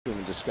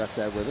discuss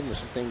that with him. There's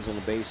some things on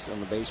the base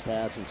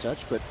paths and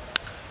such, but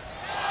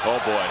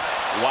oh boy,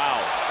 wow.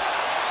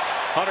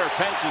 Hunter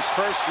Pence's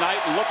first night,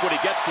 and look what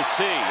he gets to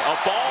see. A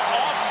ball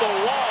off the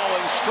wall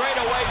and straight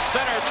away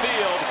center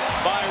field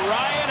by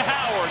Ryan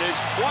Howard, his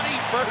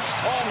 21st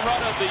home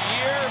run of the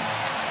year.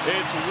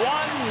 It's 1-0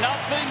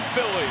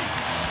 Phillies.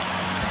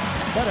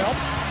 That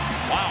helps.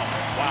 Wow,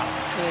 wow.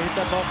 Yeah, hit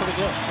that ball pretty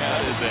good. Yeah,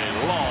 that is a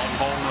long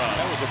home run.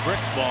 That was a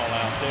bricks ball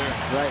out there.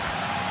 right.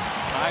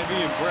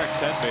 Ivy and bricks,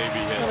 that baby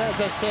hit. And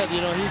as I said,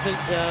 he's a,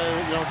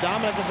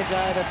 Dominic is a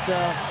guy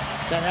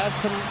that has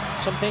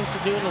some things to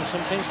do and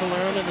some things to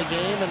learn in the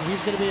game, and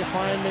he's going to be a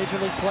fine major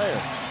league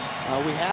player. We have